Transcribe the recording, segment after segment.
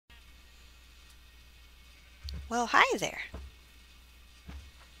Well, hi there.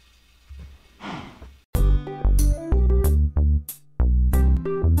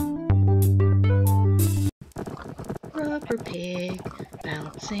 Rubber pig,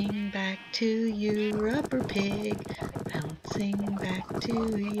 bouncing back to you. Rubber pig, bouncing back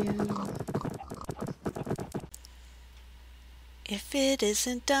to you. If it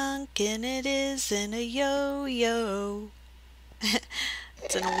isn't Duncan, it isn't a yo-yo.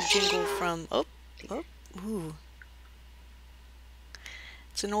 It's an old jingle from, ooh.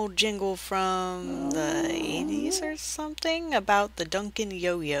 It's an old jingle from the 80s or something about the Duncan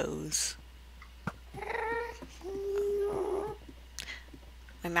yo-yos.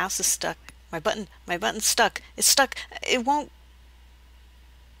 My mouse is stuck. My button's stuck. It's stuck. It won't.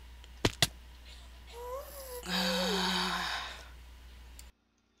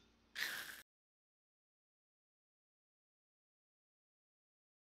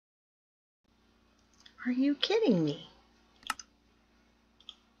 Are you kidding me?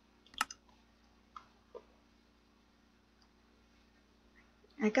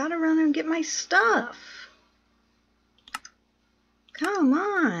 I gotta run and get my stuff. Come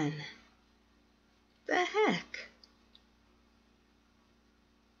on. The heck?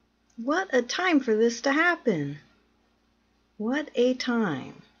 What a time for this to happen. What a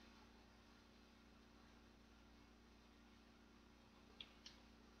time.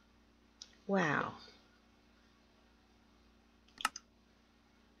 Wow.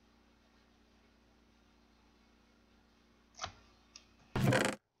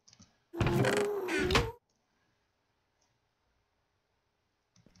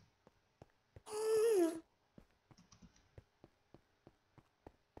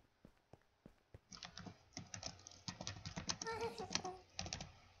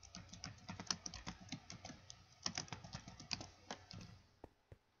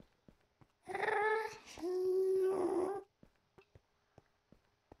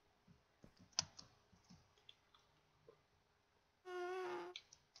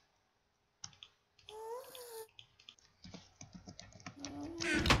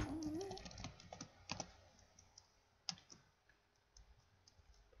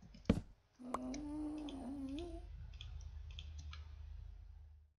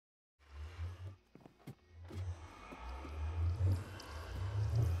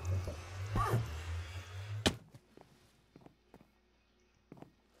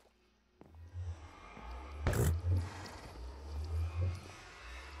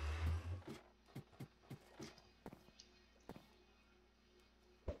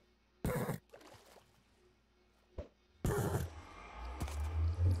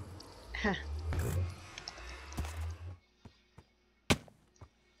 Huh.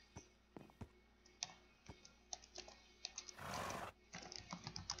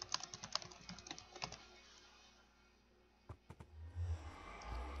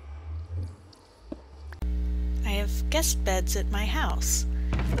 I have guest beds at my house,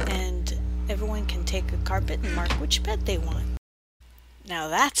 and everyone can take a carpet and mark which bed they want. Now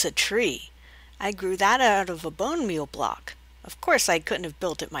that's a tree. I grew that out of a bone meal block. Of course I couldn't have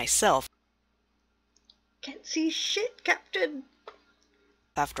built it myself. Can't see shit, Captain.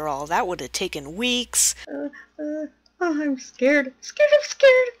 After all, that would have taken weeks. Oh, I'm scared. I'm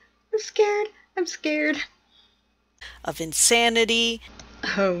scared. I'm scared. Of insanity.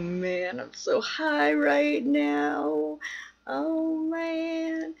 Oh man, I'm so high right now. Oh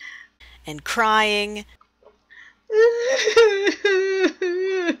man. And crying.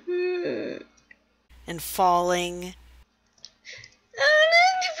 And falling.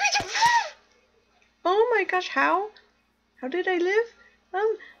 Oh my gosh, how? How did I live?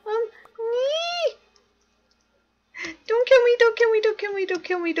 Don't kill me, don't kill me, don't kill me, don't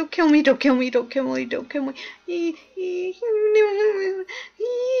kill me, don't kill me, don't kill me, don't kill me, don't kill me.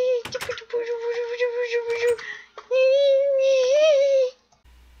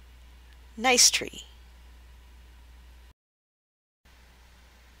 Nice tree.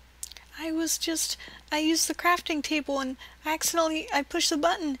 I used the crafting table and I pushed the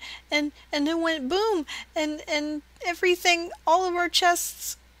button and it went boom and everything, all of our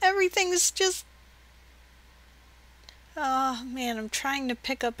chests, everything's just, oh man, I'm trying to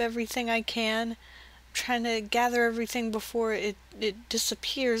pick up everything I can. I'm trying to gather everything before it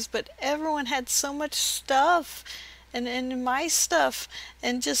disappears, but everyone had so much stuff and my stuff,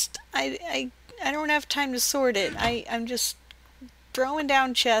 and just I don't have time to sort it. I'm just throwing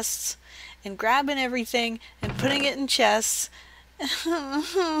down chests and grabbing everything and putting it in chests.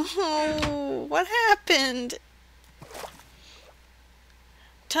 What happened?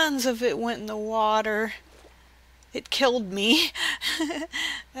 Tons of it went in the water. It killed me.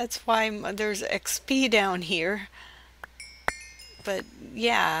 That's why there's XP down here. But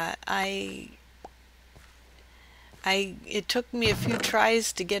yeah, it took me a few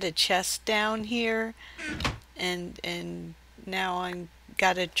tries to get a chest down here, and now I'm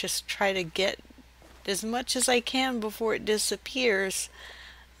gotta just try to get as much as I can before it disappears.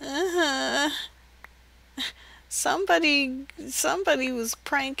 Uh-huh. Somebody was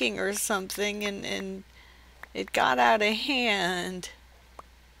pranking or something, and it got out of hand.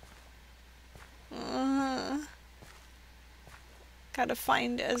 Gotta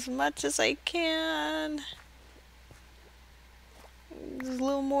find as much as I can. There's a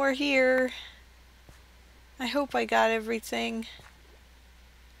little more here. I hope I got everything.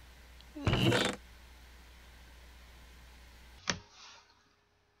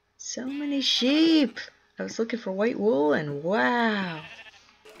 So many sheep. I was looking for white wool and wow.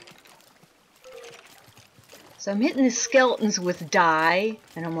 So I'm hitting the skeletons with die,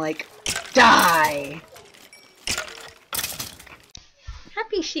 and I'm like, die!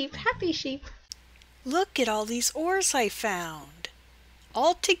 Happy sheep, happy sheep. Look at all these ores I found.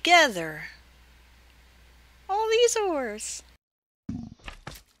 All together. All these ores.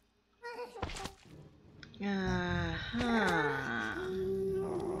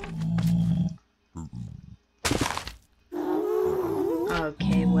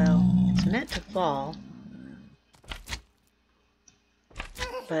 Okay, well, it's meant to fall.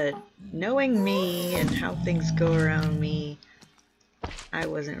 But knowing me and how things go around me, I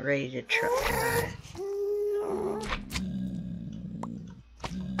wasn't ready to trust that.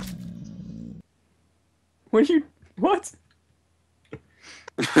 What?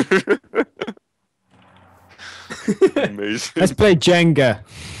 Amazing. Let's play Jenga.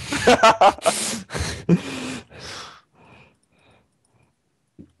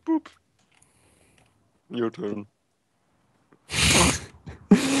 Boop. Your turn.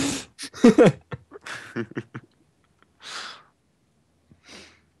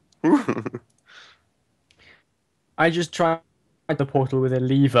 I just tried the portal with a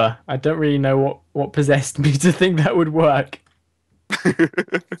lever. I don't really know what possessed me to think that would work.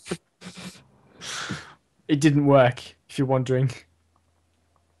 It didn't work, if you're wondering.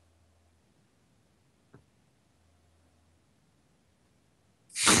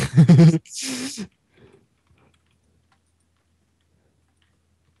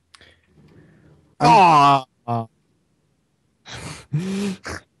 Ah.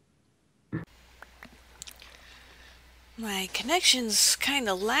 My connection's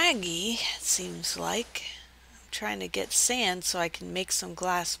kinda laggy, it seems like. I'm trying to get sand so I can make some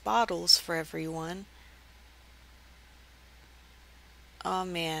glass bottles for everyone. Oh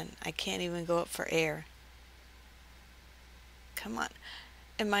man, I can't even go up for air. Come on.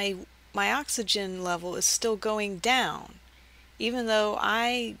 And my oxygen level is still going down. Even though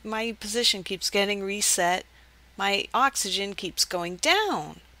my position keeps getting reset, my oxygen keeps going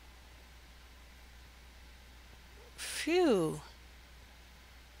down. Phew.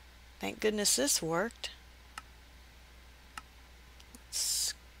 Thank goodness this worked.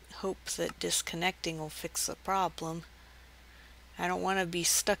 Let's hope that disconnecting will fix the problem. I don't want to be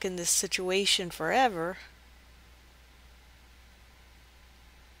stuck in this situation forever.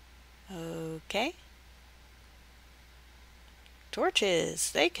 Okay.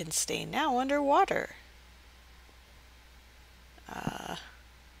 Torches, they can stay now underwater.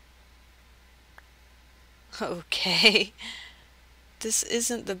 Okay. This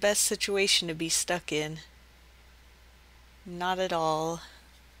isn't the best situation to be stuck in. Not at all.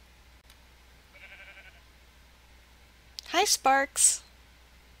 Hi, Sparks.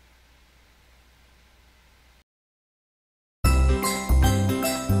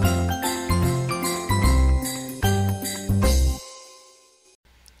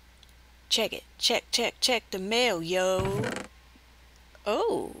 Check it. Check the mail, yo.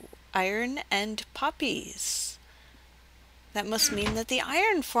 Oh, iron and poppies. That must mean that the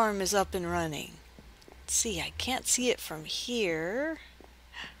iron farm is up and running. Let's see, I can't see it from here.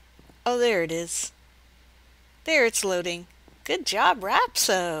 Oh, there it is. There, it's loading. Good job,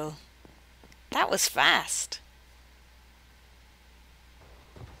 Rapso. That was fast.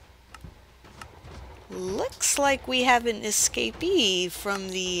 Looks like we have an escapee from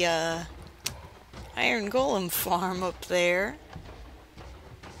the iron golem farm up there.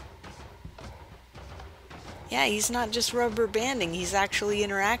 Yeah, he's not just rubber banding, he's actually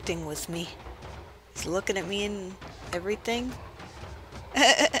interacting with me. He's looking at me and everything.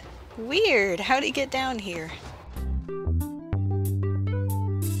 Weird, how'd he get down here?